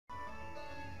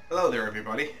Hello there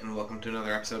everybody, and welcome to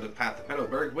another episode of Path to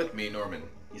Petalburg with me, Norman.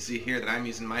 You see here that I'm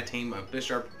using my team of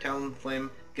Bisharp, Talonflame,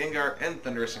 Gengar, and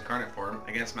Thunderous Incarnate form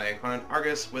against my opponent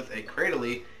Argus with a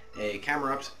Cradily, a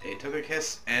Camerupt, a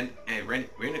Togekiss, and a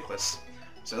Reuniclus.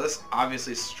 So this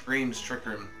obviously screams Trick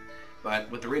Room,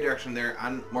 but with the redirection there,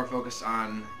 I'm more focused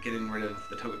on getting rid of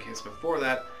the Togekiss before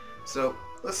that, so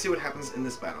let's see what happens in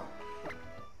this battle.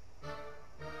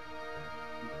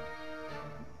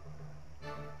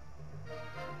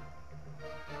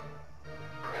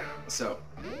 So,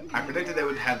 I predicted they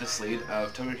would have this lead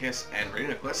of Togekiss and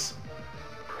Reuniclus,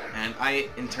 and I,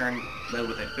 in turn, led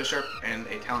with a Bisharp and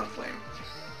a Talonflame.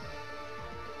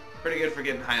 Pretty good for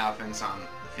getting high offense on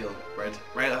the field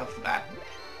right off the bat,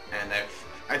 and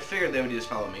I figured they would use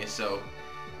Follow Me, so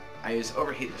I used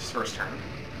Overheat this first turn.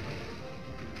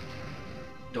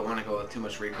 Don't want to go with too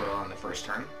much recoil on the first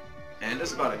turn, and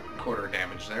just about a quarter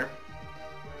damage there.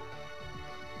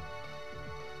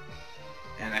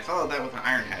 And I followed that with an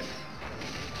Iron Head.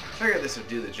 I figured this would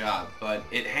do the job, but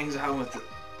it hangs on with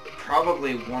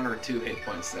probably 1 or 2 hit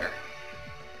points there.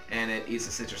 And it eats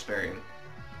the Citrus Berry.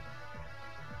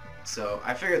 So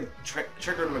I figured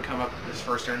Trick Room would come up this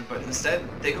first turn, but instead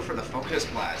they go for the Focus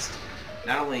Blast.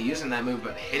 Not only using that move,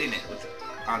 but hitting it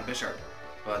on Bisharp.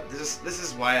 But this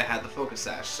is why I had the Focus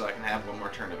Sash, so I can have 1 more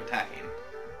turn of attacking.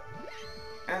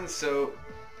 And so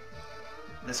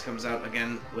this comes out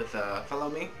again with Follow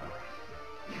Me.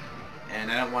 And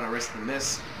I don't want to risk the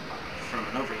miss from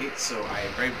an overheat, so I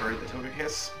Brave Bird the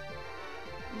Togekiss,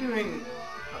 doing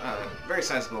a very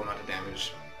sizable amount of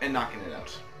damage and knocking it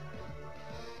out.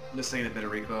 Just taking a bit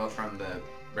of recoil from the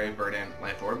Brave Bird and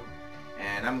Life Orb,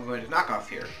 and I'm going to knock off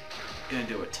here. Going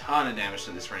to do a ton of damage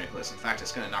to this Reuniclus. In fact,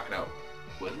 it's going to knock it out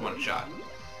with 1 shot.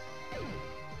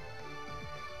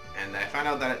 And I found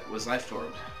out that it was Life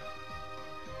Orbed.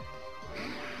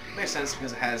 Makes sense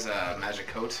because it has a Magic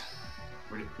Coat.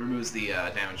 Removes the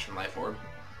damage from Life Orb.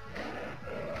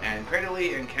 And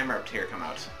Cradily and Camerupt here come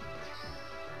out.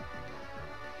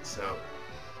 So,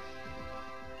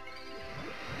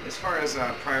 as far as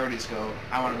priorities go,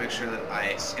 I want to make sure that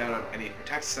I scout out any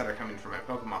attacks that are coming from my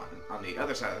Pokemon on the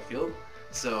other side of the field.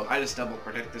 So I just double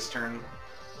predict this turn.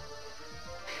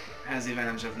 Has the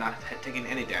advantage of not taking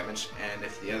any damage, and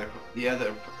if the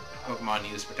other Pokemon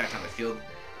use Protect on the field,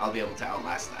 I'll be able to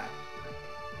outlast that.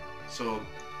 So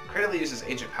Cradily uses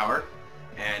Ancient Power,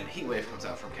 and Heat Wave comes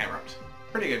out from Camerupt.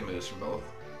 Pretty good moves from both.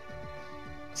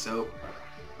 So,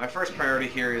 my first priority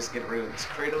here is getting rid of this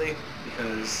Cradily,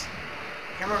 because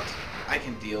Camerupt I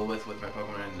can deal with my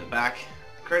Pokemon in the back.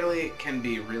 Cradily can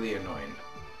be really annoying.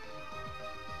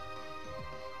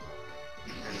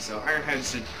 And so Iron Head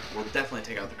will definitely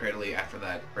take out the Cradily after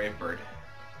that Brave Bird.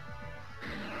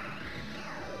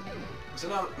 So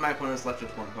now my opponent's left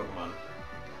with 1 Pokemon.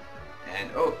 And,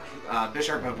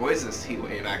 Bisharp avoids this Heat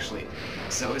Wave, actually,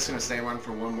 so it's going to stay on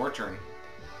for 1 more turn.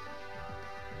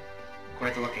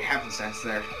 Quite the lucky happenstance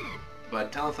there,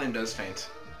 but Talonflame does faint,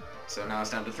 so now it's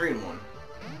down to 3 in 1.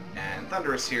 And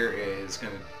Thunderous here is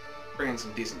going to bring in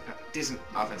some decent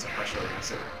offensive pressure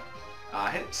against it.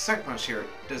 Sucker Punch here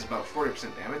does about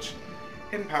 40% damage.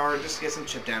 Hidden Power just gets some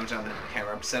chip damage on the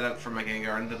camera, set up for my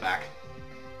Gengar in the back.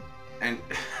 And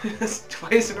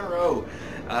twice in a row,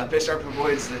 Bisharp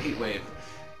avoids the Heat Wave.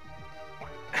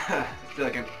 I feel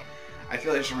like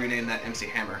I should rename that MC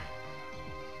Hammer.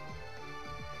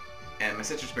 And my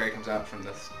Citrus Berry comes out from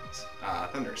the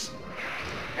Thunders.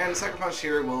 And Sucker Punch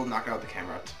here will knock out the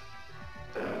Camerupt.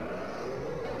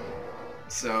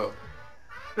 So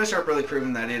Bisharp really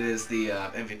proven that it is the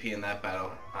MVP in that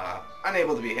battle.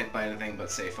 Unable to be hit by anything but,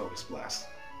 say, Focus Blast.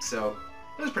 So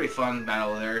it was a pretty fun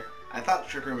battle there. I thought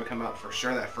Trick Room would come out for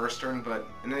sure that first turn, but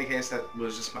in any case, that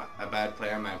was just a bad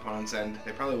play on my opponent's end.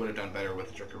 They probably would have done better with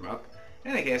the Trick Room up.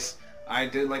 In any case, I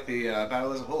did like the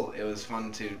battle as a whole. It was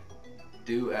fun to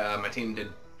do. My team did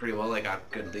pretty well. I got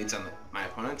good leads on my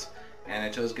opponent, and I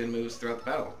chose good moves throughout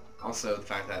the battle. Also, the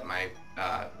fact that my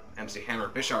MC Hammer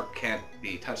Bisharp can't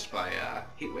be touched by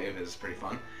Heat Wave is pretty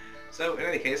fun. So, in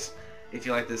any case, if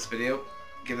you like this video,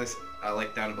 give us a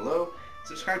like down below.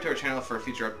 Subscribe to our channel for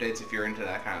future updates if you're into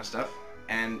that kind of stuff.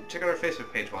 And check out our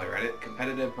Facebook page while you're at it,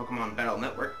 Competitive Pokemon Battle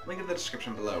Network, link in the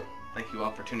description below. Thank you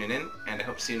all for tuning in, and I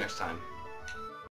hope to see you next time.